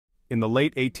In the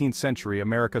late 18th century,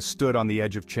 America stood on the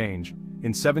edge of change.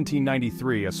 In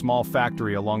 1793, a small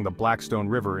factory along the Blackstone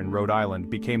River in Rhode Island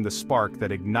became the spark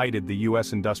that ignited the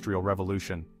U.S. Industrial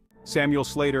Revolution. Samuel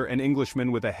Slater, an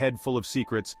Englishman with a head full of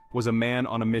secrets, was a man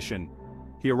on a mission.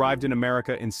 He arrived in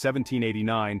America in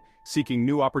 1789, seeking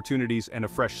new opportunities and a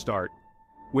fresh start.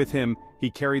 With him, he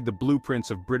carried the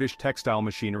blueprints of British textile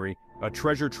machinery, a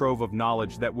treasure trove of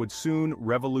knowledge that would soon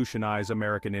revolutionize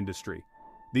American industry.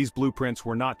 These blueprints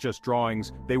were not just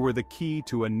drawings, they were the key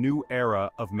to a new era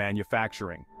of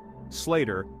manufacturing.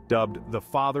 Slater, dubbed the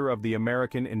father of the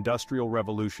American Industrial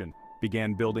Revolution,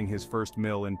 began building his first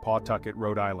mill in Pawtucket,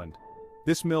 Rhode Island.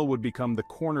 This mill would become the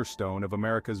cornerstone of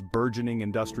America's burgeoning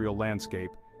industrial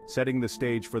landscape, setting the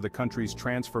stage for the country's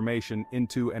transformation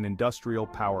into an industrial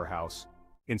powerhouse.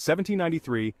 In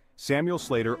 1793, Samuel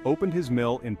Slater opened his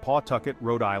mill in Pawtucket,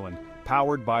 Rhode Island,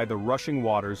 powered by the rushing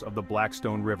waters of the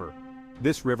Blackstone River.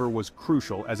 This river was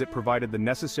crucial as it provided the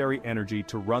necessary energy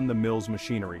to run the mill's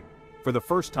machinery. For the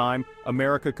first time,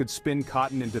 America could spin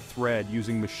cotton into thread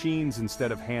using machines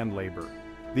instead of hand labor.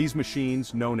 These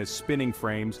machines, known as spinning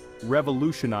frames,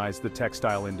 revolutionized the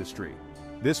textile industry.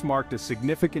 This marked a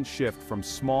significant shift from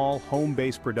small,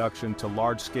 home-based production to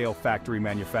large-scale factory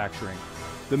manufacturing.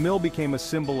 The mill became a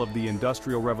symbol of the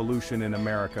Industrial Revolution in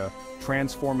America,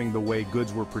 transforming the way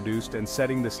goods were produced and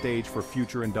setting the stage for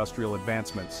future industrial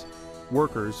advancements.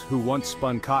 Workers, who once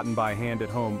spun cotton by hand at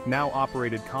home, now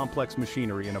operated complex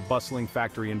machinery in a bustling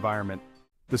factory environment.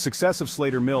 The success of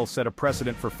Slater Mill set a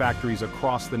precedent for factories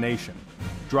across the nation,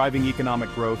 driving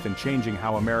economic growth and changing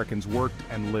how Americans worked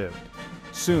and lived.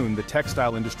 Soon, the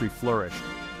textile industry flourished,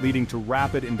 leading to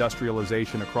rapid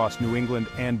industrialization across New England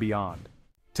and beyond.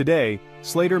 Today,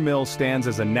 Slater Mill stands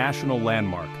as a national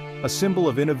landmark, a symbol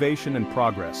of innovation and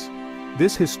progress.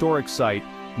 This historic site,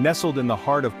 nestled in the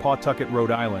heart of Pawtucket,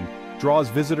 Rhode Island, draws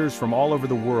visitors from all over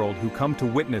the world who come to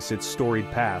witness its storied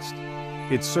past.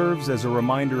 It serves as a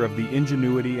reminder of the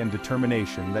ingenuity and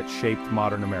determination that shaped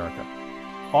modern America.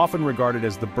 Often regarded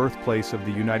as the birthplace of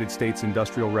the United States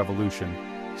Industrial Revolution,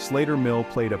 Slater Mill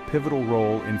played a pivotal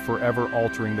role in forever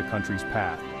altering the country's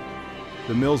path.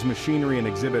 The mill's machinery and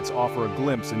exhibits offer a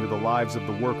glimpse into the lives of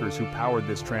the workers who powered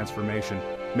this transformation,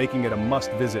 making it a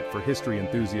must-visit for history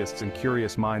enthusiasts and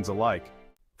curious minds alike.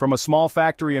 From a small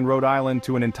factory in Rhode Island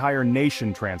to an entire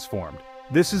nation transformed,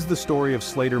 this is the story of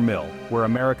Slater Mill, where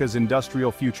America's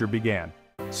industrial future began.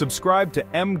 Subscribe to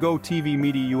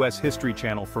Emgotvmedia US History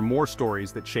Channel for more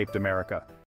stories that shaped America.